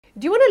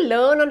Do you want to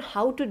learn on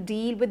how to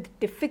deal with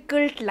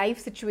difficult life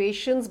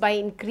situations by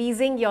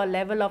increasing your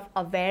level of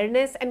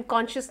awareness and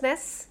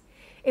consciousness?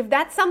 If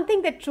that's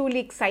something that truly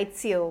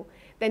excites you,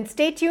 then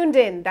stay tuned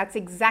in. That's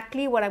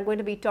exactly what I'm going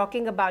to be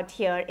talking about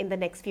here in the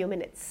next few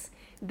minutes.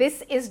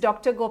 This is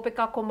Dr.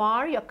 Gopika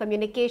Kumar, your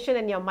communication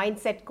and your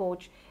mindset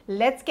coach.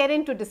 Let's get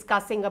into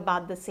discussing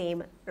about the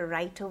same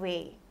right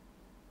away.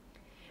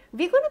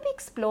 We're going to be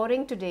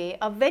exploring today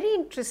a very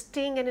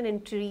interesting and an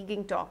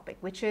intriguing topic,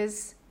 which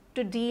is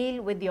to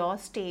deal with your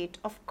state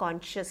of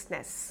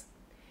consciousness.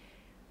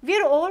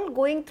 We're all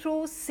going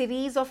through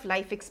series of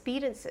life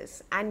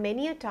experiences, and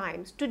many a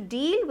times to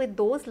deal with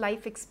those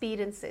life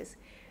experiences,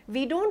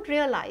 we don't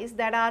realize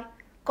that our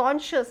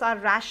conscious, our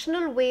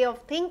rational way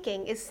of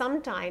thinking is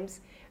sometimes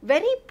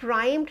very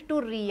primed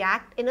to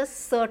react in a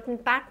certain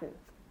pattern.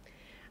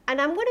 And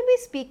I'm going to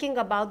be speaking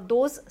about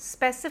those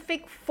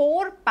specific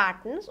 4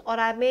 patterns, or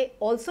I may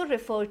also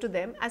refer to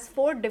them as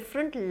 4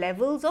 different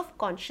levels of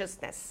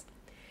consciousness.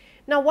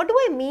 Now, what do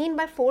I mean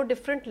by 4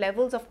 different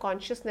levels of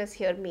consciousness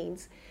here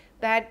means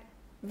that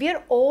we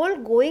are all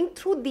going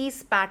through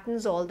these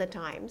patterns all the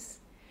times.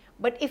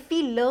 But if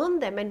we learn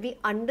them and we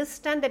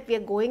understand that we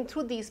are going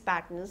through these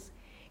patterns,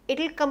 it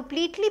will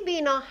completely be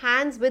in our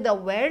hands with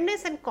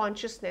awareness and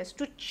consciousness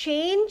to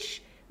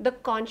change the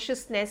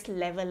consciousness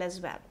level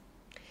as well.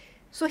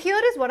 So here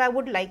is what I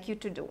would like you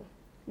to do.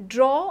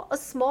 Draw a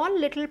small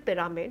little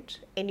pyramid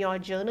in your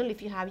journal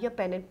if you have your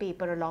pen and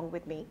paper along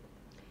with me,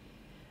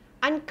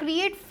 and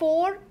create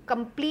 4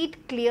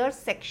 complete clear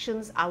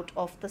sections out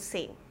of the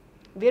same.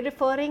 We are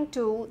referring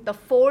to the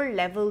 4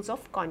 levels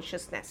of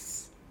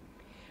consciousness.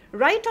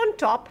 Right on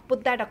top,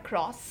 put that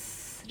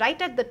across,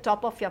 right at the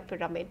top of your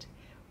pyramid,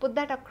 put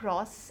that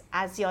across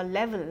as your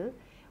level,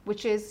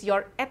 which is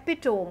your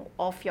epitome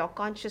of your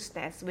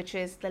consciousness, which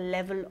is the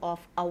level of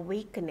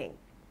awakening.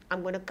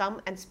 I'm going to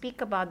come and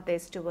speak about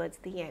this towards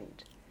the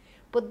end.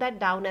 Put that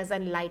down as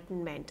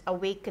enlightenment,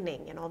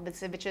 awakening,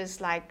 which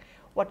is like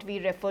what we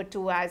refer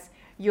to as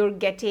you're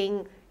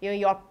getting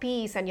your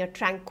peace and your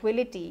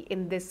tranquility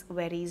in this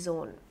very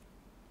zone.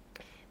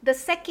 The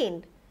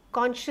second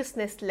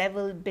consciousness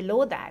level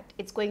below that,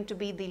 it's going to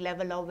be the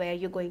level of where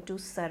you're going to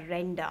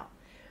surrender,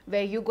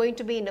 where you're going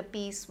to be in a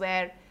peace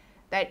where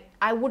that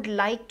I would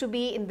like to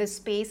be in this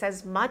space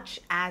as much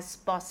as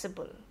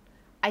possible.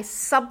 I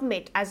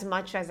submit as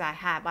much as I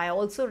have. I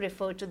also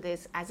refer to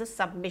this as a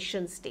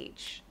submission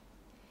stage.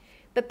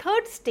 The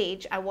third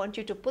stage, I want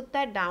you to put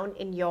that down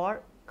in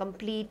your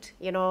complete,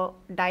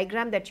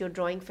 diagram that you're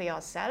drawing for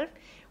yourself,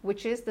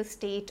 which is the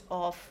state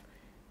of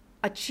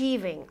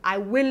achieving. I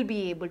will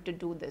be able to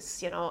do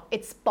this.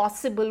 It's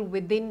possible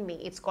within me.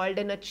 It's called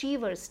an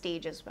achiever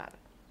stage as well.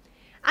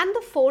 And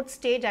the fourth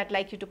stage, I'd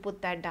like you to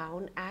put that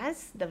down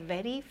as the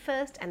very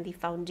first and the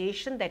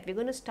foundation that we're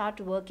going to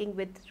start working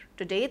with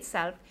today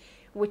itself,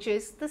 which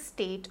is the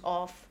state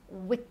of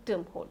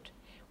victimhood,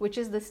 which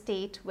is the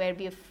state where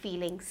we are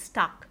feeling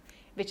stuck,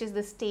 which is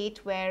the state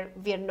where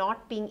we are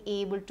not being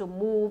able to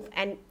move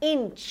an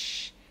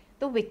inch,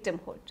 the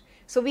victimhood.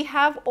 So we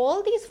have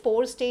all these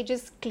 4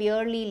 stages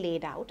clearly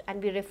laid out,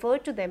 and we refer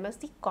to them as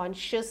the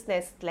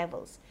consciousness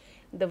levels: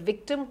 the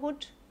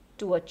victimhood,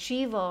 to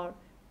achiever,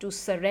 to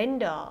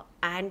surrender,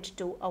 and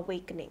to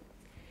awakening.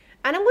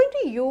 And I'm going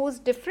to use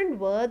different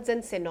words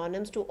and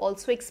synonyms to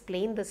also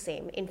explain the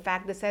same. In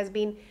fact, this has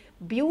been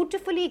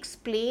beautifully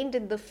explained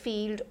in the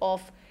field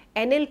of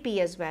NLP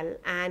as well,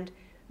 and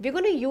we're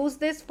going to use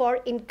this for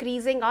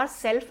increasing our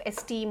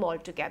self-esteem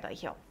altogether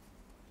here.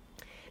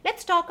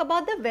 Let's talk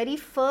about the very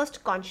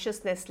first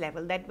consciousness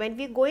level, that when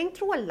we're going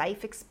through a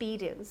life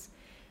experience,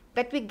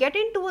 that we get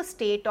into a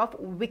state of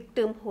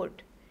victimhood,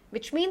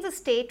 which means a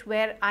state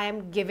where I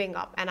am giving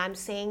up and I'm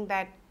saying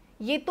that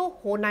ye to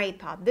hona hi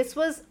tha, this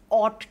was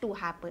ought to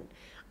happen.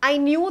 I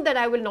knew that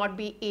I will not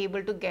be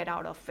able to get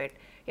out of it.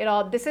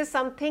 This is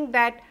something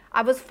that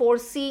I was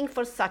foreseeing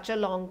for such a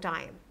long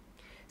time.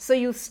 So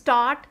you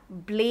start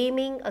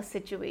blaming a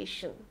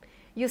situation.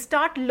 You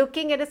start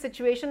looking at a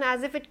situation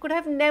as if it could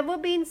have never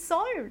been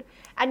solved,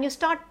 and you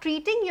start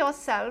treating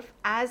yourself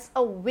as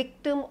a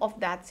victim of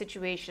that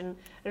situation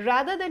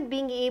rather than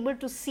being able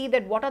to see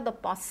that what are the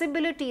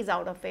possibilities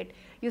out of it.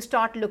 You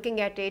start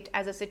looking at it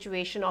as a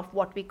situation of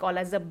what we call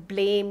as a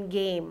blame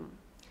game.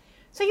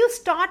 So you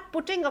start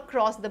putting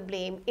across the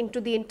blame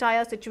into the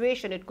entire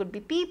situation. It could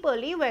be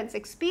people, events,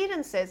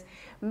 experiences.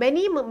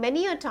 Many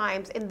a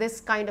times in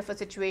this kind of a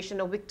situation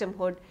of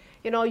victimhood,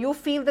 you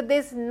feel that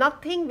there's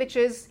nothing which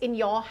is in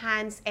your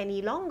hands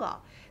any longer.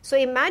 So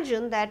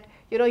imagine that,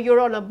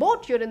 you're on a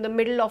boat, you're in the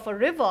middle of a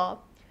river,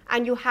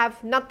 and you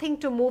have nothing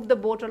to move the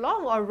boat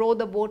along or row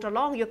the boat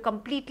along. You're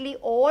completely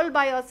all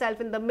by yourself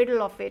in the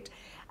middle of it.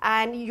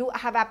 And you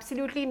have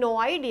absolutely no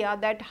idea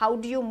that how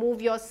do you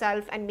move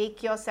yourself and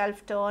make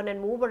yourself turn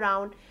and move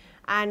around,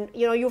 and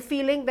you're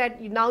feeling that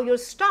now you're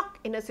stuck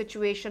in a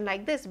situation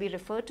like this. We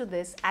refer to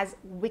this as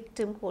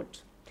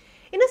victimhood.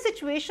 In a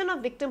situation of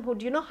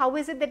victimhood, how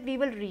is it that we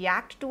will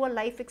react to a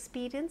life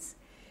experience?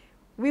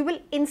 We will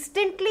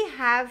instantly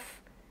have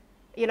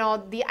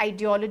the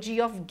ideology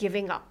of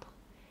giving up.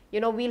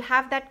 we'll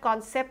have that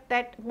concept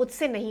that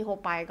mujhse nahi ho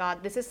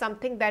payega. This is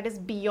something that is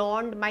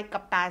beyond my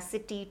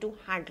capacity to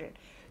handle.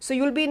 So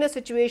you'll be in a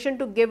situation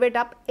to give it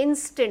up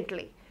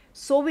instantly.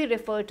 So we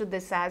refer to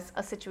this as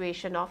a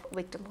situation of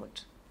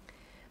victimhood.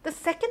 The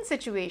second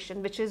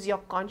situation, which is your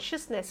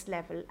consciousness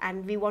level,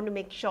 and we want to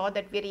make sure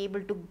that we're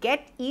able to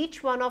get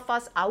each one of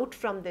us out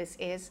from this,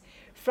 is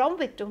from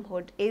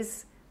victimhood,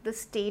 is the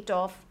state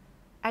of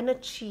an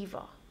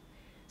achiever.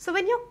 So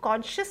when your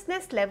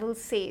consciousness level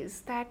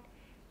says that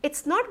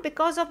it's not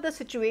because of the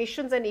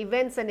situations and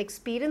events and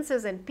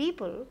experiences and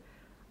people,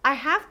 I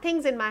have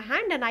things in my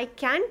hand and I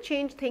can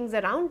change things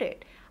around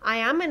it. I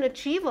am an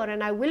achiever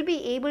and I will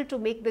be able to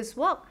make this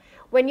work.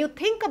 When you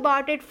think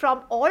about it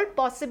from all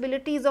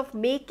possibilities of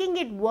making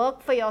it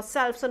work for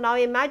yourself, so now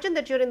imagine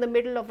that you're in the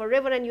middle of a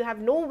river and you have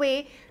no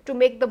way to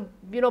make the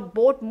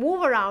boat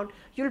move around.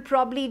 You'll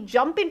probably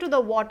jump into the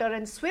water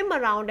and swim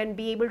around and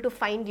be able to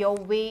find your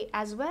way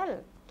as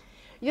well.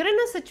 You're in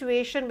a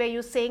situation where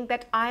you're saying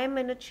that I am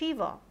an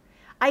achiever.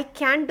 I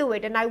can do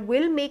it and I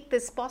will make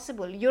this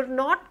possible. You're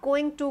not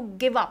going to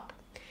give up.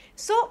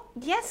 So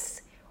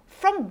yes,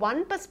 from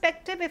one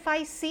perspective, if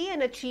I see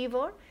an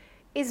achiever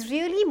is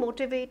really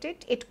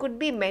motivated, it could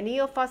be many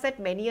of us at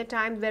many a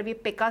time where we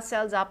pick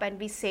ourselves up and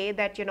we say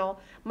that,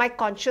 my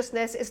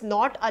consciousness is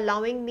not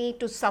allowing me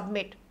to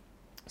submit.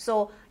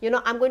 So,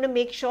 I'm going to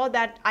make sure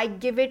that I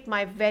give it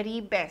my very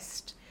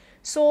best.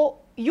 So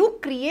you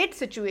create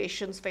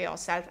situations for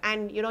yourself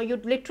and, you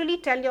literally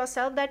tell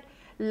yourself that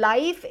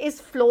life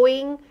is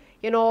flowing,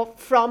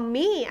 from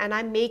me and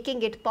I'm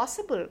making it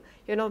possible.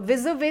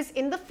 Vis-a-vis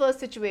in the first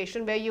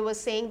situation where you were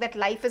saying that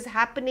life is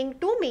happening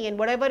to me and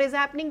whatever is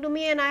happening to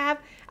me and I have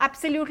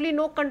absolutely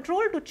no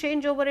control to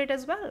change over it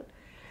as well.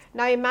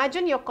 Now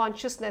imagine your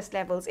consciousness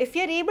levels. If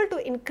you're able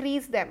to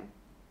increase them,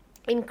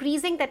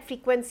 increasing that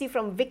frequency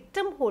from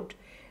victimhood,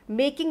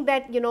 making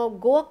that,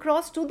 go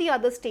across to the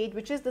other stage,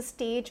 which is the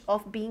stage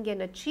of being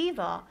an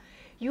achiever,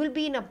 you will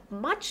be in a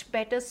much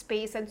better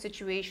space and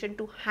situation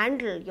to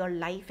handle your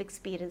life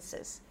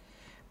experiences.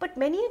 But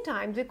many a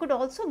times we could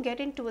also get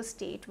into a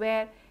state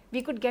where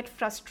we could get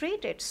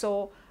frustrated.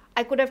 So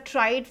I could have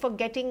tried for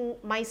getting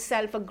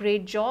myself a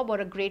great job or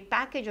a great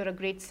package or a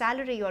great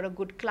salary or a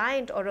good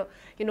client or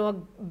a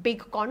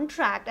big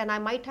contract, and I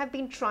might have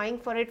been trying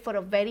for it for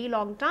a very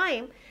long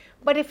time.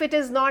 But if it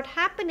is not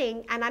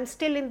happening and I'm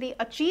still in the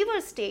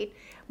achiever state,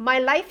 my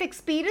life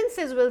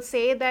experiences will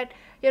say that,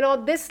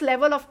 this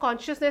level of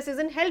consciousness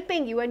isn't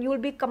helping you and you will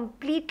be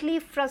completely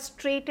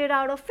frustrated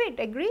out of it.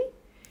 Agree?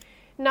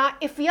 Now,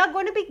 if we are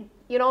going to be,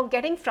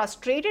 getting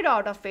frustrated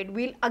out of it,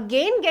 we'll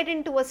again get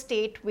into a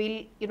state,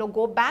 we'll,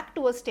 go back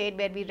to a state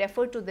where we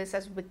refer to this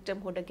as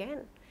victimhood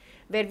again,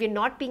 where we're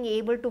not being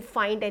able to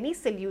find any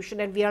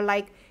solution and we are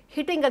like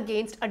hitting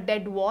against a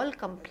dead wall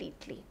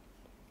completely.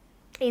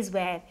 Is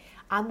where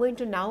I'm going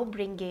to now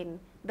bring in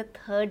the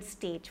third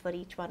stage for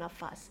each one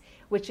of us,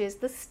 which is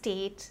the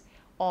state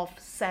of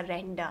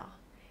surrender,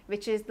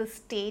 which is the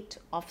state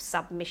of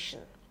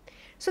submission.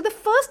 So the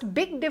first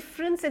big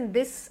difference in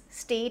this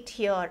state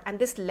here and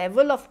this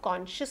level of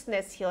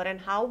consciousness here and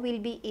how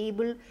we'll be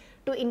able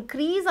to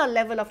increase our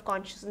level of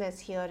consciousness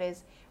here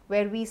is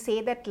where we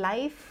say that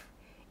life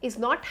is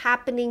not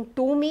happening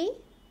to me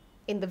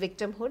in the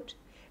victimhood.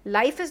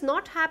 Life is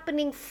not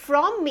happening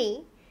from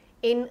me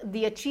in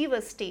the achiever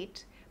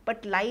state,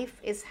 but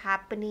life is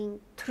happening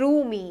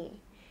through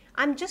me.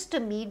 I'm just a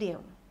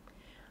medium.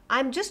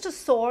 I'm just a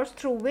source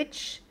through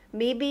which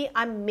maybe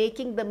I'm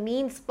making the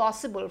means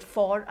possible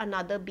for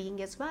another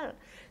being as well.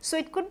 So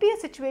it could be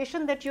a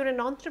situation that you're an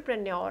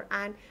entrepreneur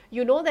and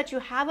you know that you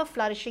have a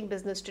flourishing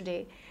business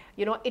today.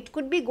 It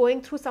could be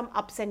going through some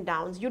ups and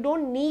downs. You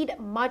don't need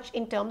much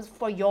in terms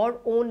for your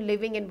own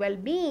living and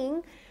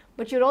well-being,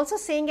 but you're also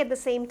saying at the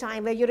same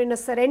time where you're in a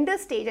surrender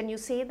stage and you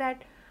say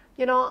that,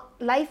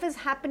 life is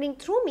happening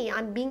through me.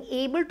 I'm being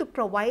able to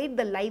provide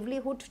the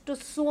livelihood to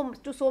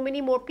so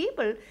many more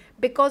people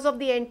because of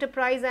the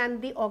enterprise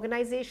and the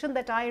organization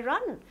that I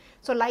run.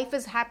 So life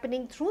is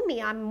happening through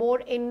me. I'm more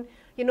in,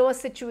 a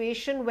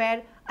situation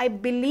where I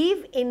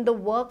believe in the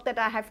work that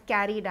I have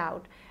carried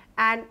out.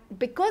 And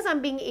because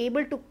I'm being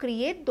able to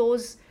create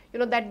those,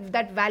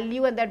 that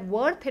value and that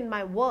worth in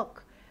my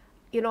work,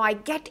 I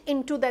get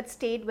into that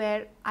state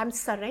where I'm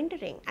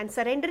surrendering. And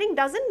surrendering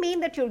doesn't mean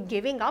that you're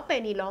giving up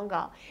any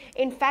longer.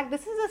 In fact,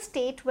 this is a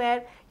state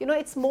where,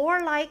 it's more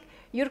like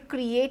you're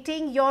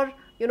creating your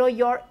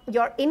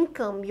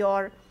income,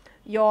 your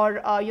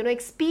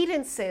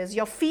experiences,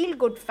 your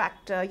feel-good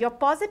factor, your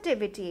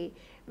positivity,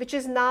 which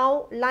is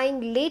now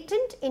lying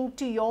latent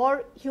into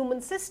your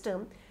human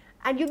system.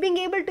 And you're being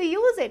able to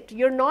use it.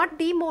 You're not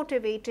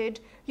demotivated.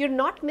 You're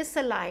not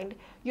misaligned.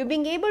 You're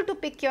being able to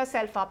pick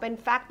yourself up. In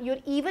fact,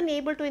 you're even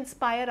able to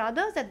inspire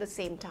others at the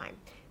same time.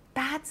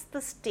 That's the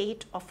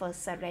state of a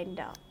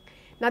surrender.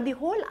 Now, the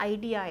whole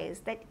idea is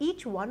that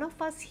each one of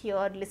us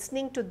here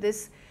listening to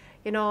this,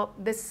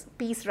 this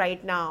piece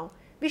right now,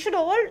 we should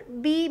all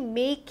be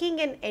making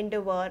an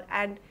endeavor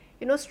and,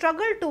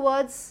 struggle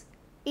towards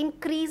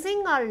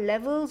increasing our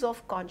levels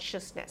of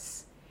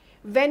consciousness.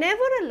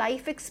 whenever a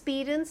life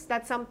experience,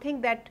 that's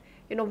something that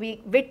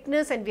we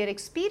witness and we are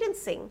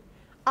experiencing,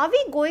 are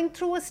we going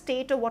through a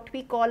state of what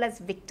we call as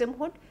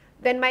victimhood?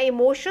 Then my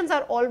emotions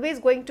are always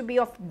going to be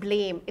of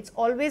blame, it's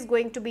always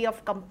going to be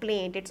of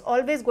complaint, it's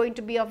always going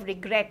to be of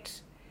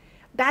regret.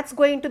 That's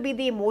going to be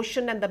the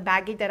emotion and the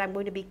baggage that I'm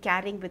going to be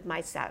carrying with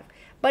myself.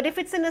 But if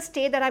it's in a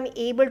state that I'm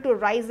able to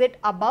rise it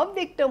above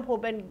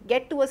victimhood and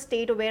get to a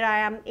state where I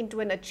am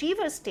into an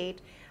achiever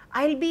state,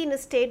 I'll be in a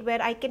state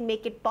where I can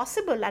make it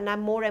possible and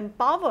I'm more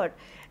empowered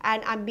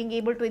and I'm being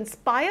able to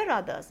inspire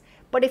others.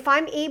 But if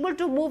I'm able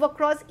to move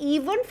across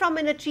even from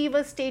an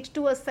achiever state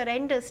to a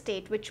surrender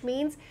state, which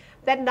means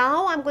that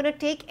now I'm going to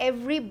take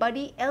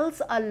everybody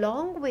else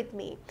along with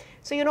me.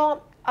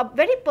 So, a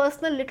very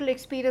personal little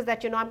experience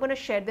that, I'm going to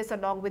share this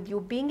along with you.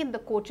 Being in the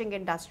coaching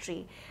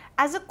industry,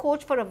 as a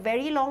coach for a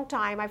very long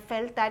time, I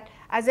felt that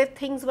as if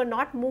things were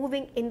not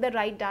moving in the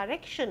right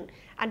direction.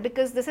 And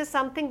because this is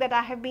something that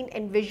I have been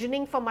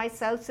envisioning for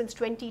myself since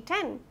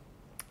 2010,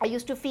 I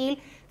used to feel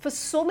for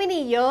so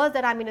many years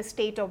that I'm in a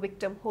state of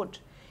victimhood.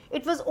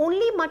 It was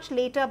only much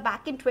later,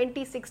 back in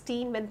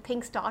 2016, when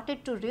things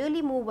started to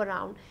really move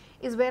around,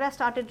 is where I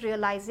started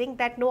realizing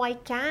that no, I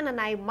can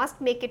and I must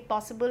make it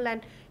possible,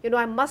 and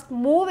I must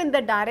move in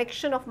the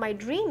direction of my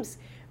dreams.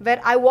 Where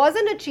I was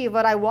an achiever,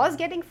 I was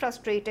getting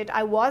frustrated,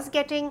 I was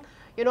getting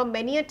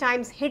many a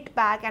times hit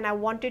back, and I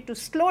wanted to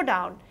slow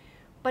down.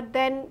 But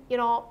then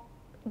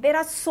there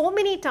are so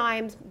many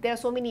times, there are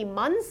so many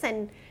months,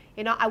 and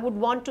I would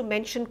want to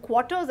mention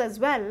quarters as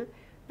well,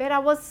 where I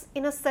was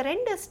in a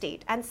surrender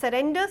state, and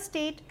surrender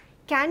state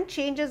can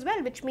change as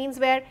well, which means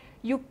where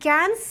you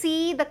can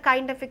see the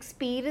kind of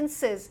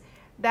experiences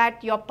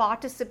that your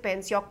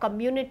participants, your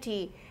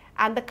community,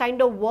 and the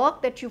kind of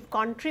work that you've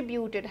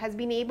contributed has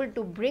been able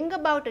to bring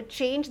about a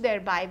change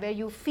thereby, where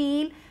you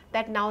feel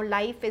that now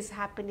life is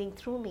happening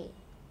through me.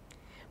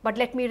 But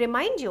let me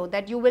remind you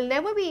that you will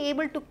never be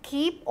able to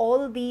keep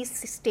all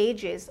these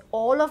stages,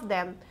 all of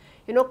them,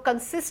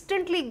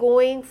 consistently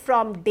going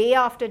from day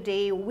after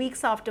day,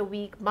 weeks after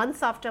week,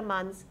 months after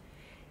months.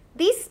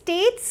 These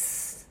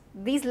states,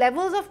 these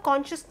levels of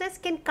consciousness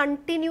can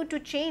continue to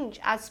change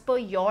as per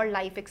your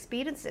life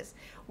experiences.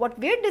 What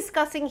we're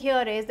discussing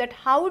here is that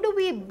how do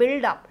we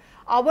build up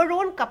our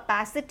own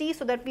capacity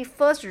so that we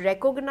first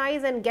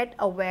recognize and get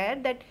aware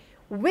that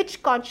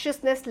which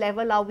consciousness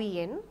level are we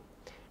in,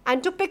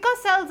 and to pick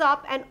ourselves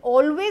up and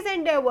always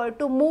endeavor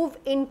to move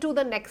into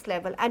the next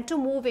level and to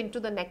move into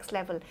the next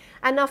level.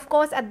 And of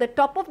course, at the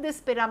top of this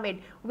pyramid,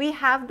 we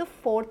have the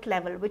fourth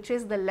level, which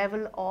is the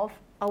level of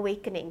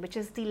awakening, which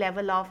is the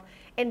level of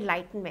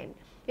enlightenment.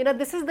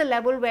 This is the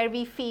level where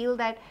we feel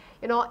that,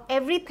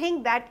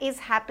 everything that is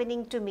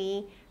happening to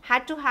me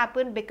had to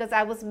happen because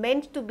I was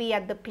meant to be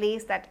at the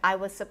place that I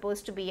was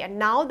supposed to be. And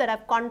now that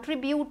I've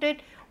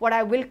contributed, what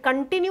I will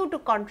continue to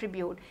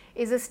contribute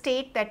is a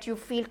state that you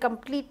feel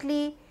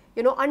completely,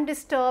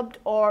 undisturbed,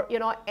 or,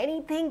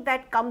 anything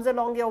that comes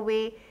along your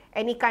way,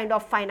 any kind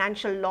of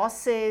financial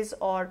losses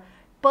or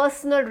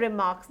personal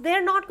remarks,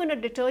 they're not going to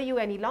deter you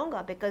any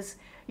longer because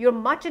you're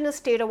much in a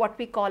state of what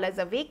we call as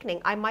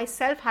awakening. I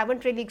myself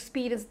haven't really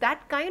experienced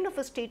that kind of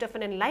a state of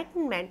an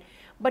enlightenment.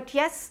 But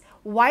yes,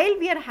 while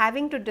we are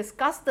having to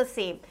discuss the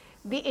same,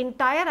 the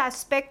entire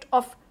aspect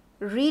of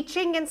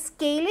reaching and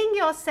scaling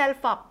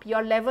yourself up,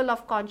 your level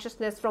of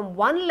consciousness from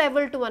one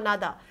level to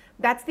another,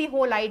 that's the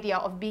whole idea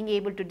of being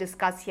able to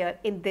discuss here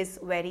in this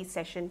very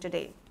session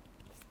today.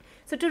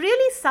 So to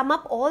really sum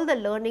up all the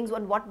learnings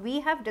on what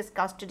we have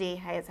discussed today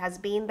has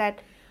been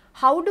that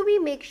how do we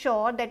make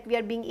sure that we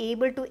are being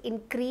able to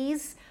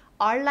increase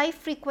our life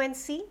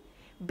frequency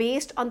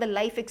based on the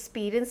life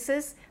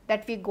experiences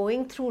that we're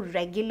going through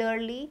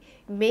regularly,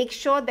 make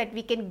sure that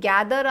we can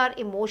gather our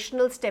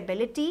emotional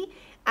stability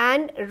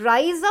and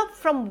rise up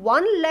from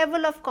one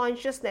level of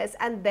consciousness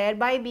and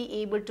thereby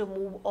be able to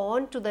move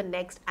on to the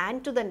next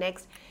and to the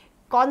next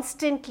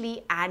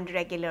constantly and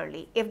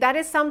regularly. If that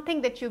is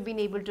something that you've been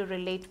able to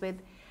relate with,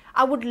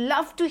 I would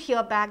love to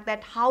hear back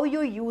that how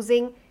you're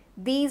using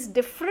these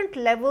different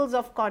levels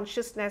of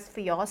consciousness for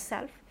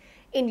yourself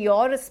in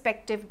your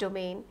respective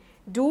domain.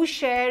 Do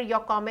share your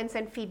comments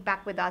and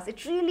feedback with us.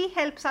 It really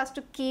helps us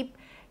to keep,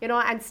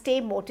 and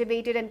stay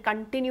motivated and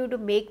continue to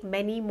make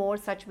many more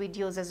such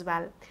videos as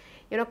well.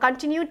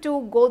 Continue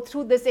to go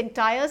through this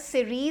entire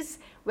series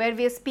where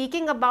we are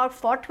speaking about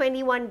for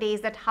 21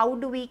 days that how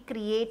do we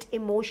create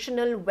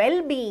emotional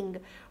well-being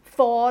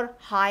for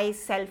high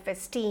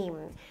self-esteem.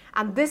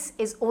 And this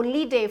is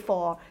only day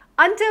 4.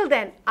 Until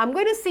then, I'm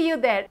going to see you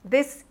there.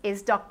 This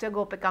is Dr.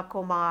 Gopika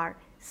Kumar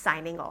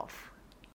signing off.